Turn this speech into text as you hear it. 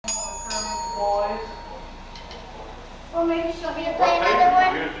Well, maybe she'll be Play another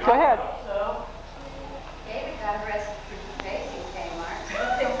one? Go ahead. David got arrested for defacing Kmart.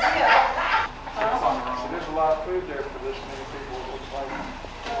 There's a lot of food there for this many people, it looks like.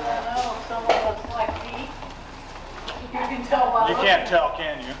 I know, someone looks like me. You can tell by You can't tell,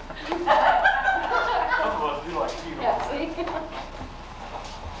 can you? Some of us do like to eat Yeah, see?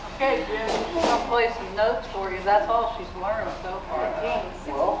 Okay, Jim, she's gonna play some notes for you. That's all she's learned so far.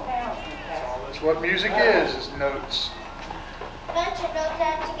 Well, that's what music is notes. Bunch of notes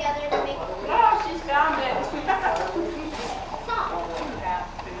add together to make a Oh, she's found it. song.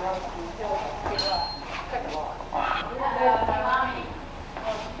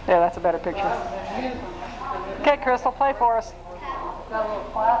 Yeah, that's a better picture. Okay, Crystal, play for us. Got a little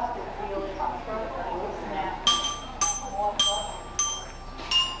plastic deal in the front that will snap.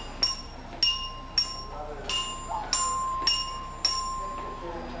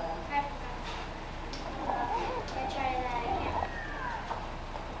 Let's try that again.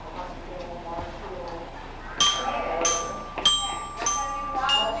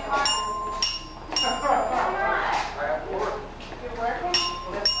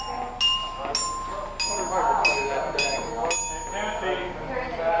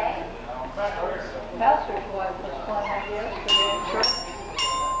 Pastor's wife was playing, I guess, for the church.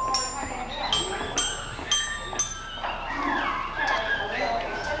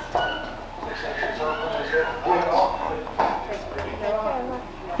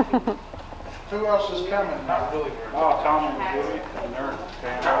 Who else is coming? Not really. Oh, Tom and Judy, and they're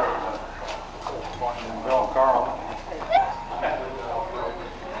staying over, watching Bill and Carl.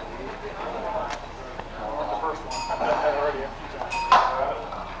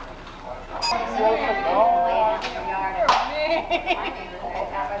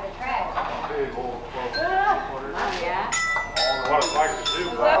 What I'd like to do,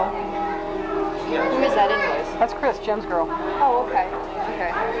 Who is that anyways? That's Chris, Jim's girl. Oh, okay.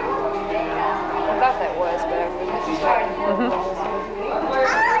 Okay. I thought that was, but I wasn't sure.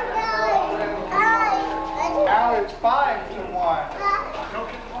 now it's 5 to 1.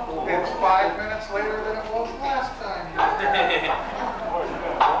 It's 5 minutes later than it was last time.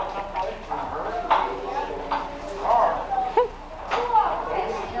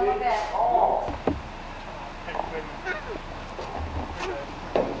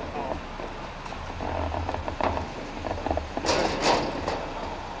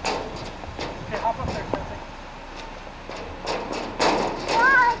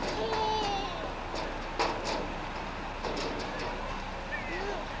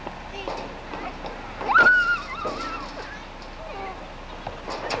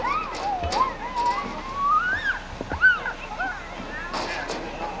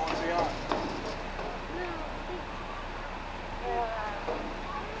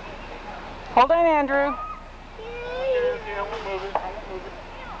 Hold on, Andrew. Yeah, we'll move it. That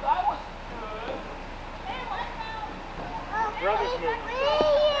was good. Brother's moving.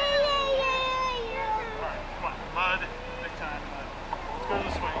 Alright, come on. Mud. Big time mud. Let's go to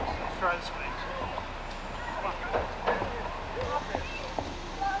the swings. Let's try the swings. Come on.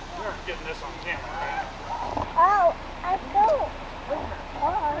 We're getting this on camera, right? Oh, I don't. Look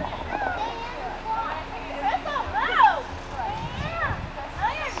at this.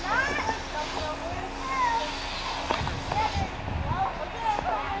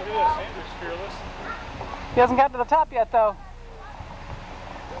 Andrew's fearless. He hasn't got to the top yet, though.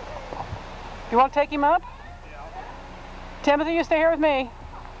 You want to take him up? Yeah. Timothy, you stay here with me.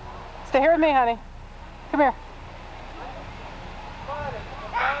 Stay here with me, honey. Come here.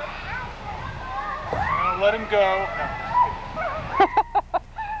 Let him go.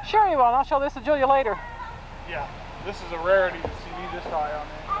 Sure you will. I'll show this to Julia later. Yeah, this is a rarity to see me this high on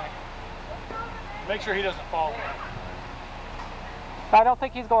anything. Make sure he doesn't fall. I don't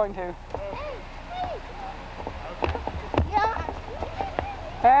think he's going to.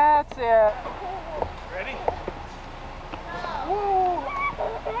 That's it. Ready?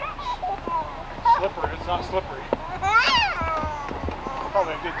 Slippery. It's not slippery.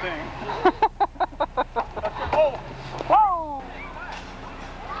 Probably a good thing. Oh! Whoa!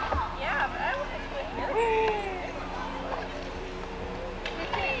 Yeah, but I was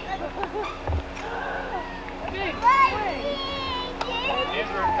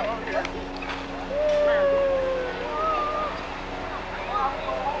Andrew, come over here. Come here.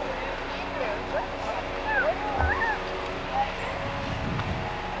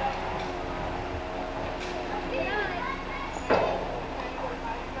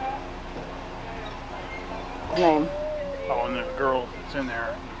 Name. Oh, and the girl that's in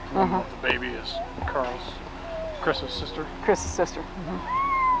there, the baby is Chris's sister. Chris's sister.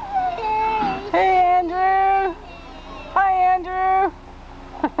 Hey, Andrew. Hi,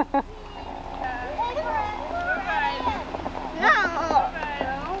 No.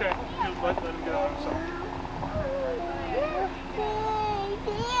 Okay, you let him go. I'm sorry.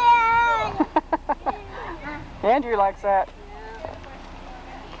 Andrew likes that.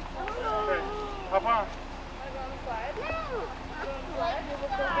 Okay, hop on.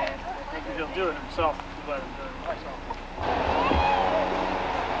 Maybe he'll do it himself if you let him do it himself.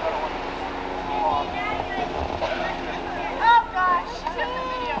 Oh gosh.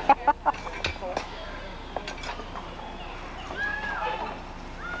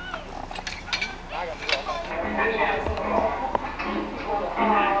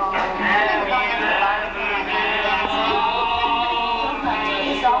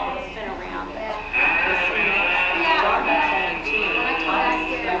 He's always been around.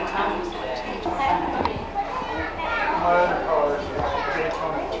 My other car is a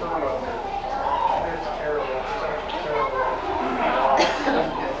Daytona Turbo. It's terrible. It's actually terrible.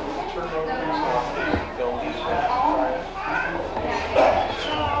 Turbo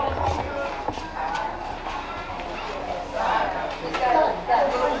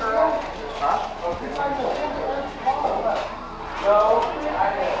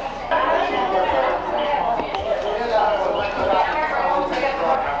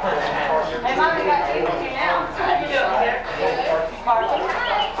Hey, Mommy got two with you now.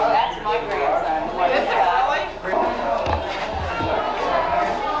 That's my grandson. This is Ellie.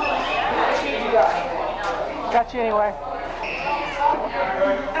 Got you anyway.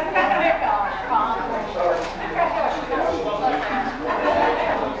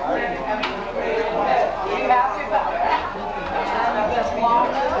 You have to about that. That's long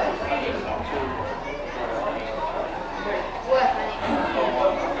enough. What, honey?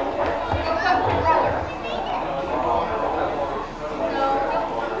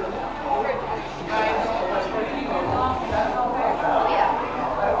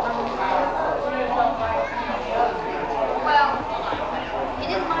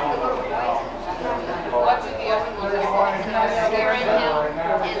 Scaring him,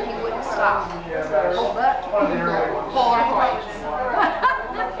 and he wouldn't stop. But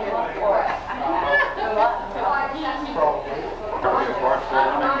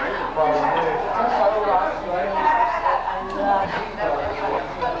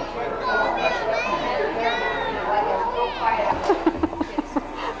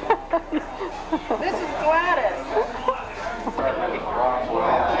This is Gladys.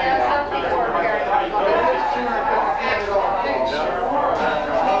 yeah, some people are very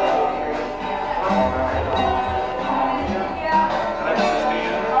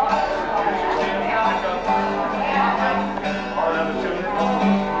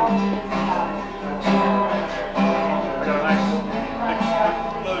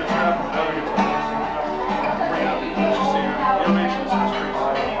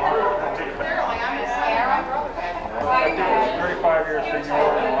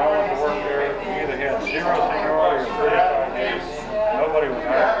Nobody was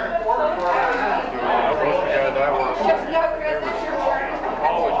happy. Most of the guys I worked with, they were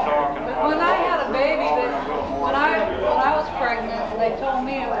always talking about. When I had a baby, when I was pregnant, they told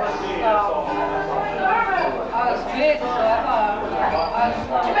me it was I was big, so I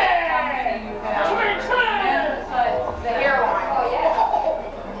was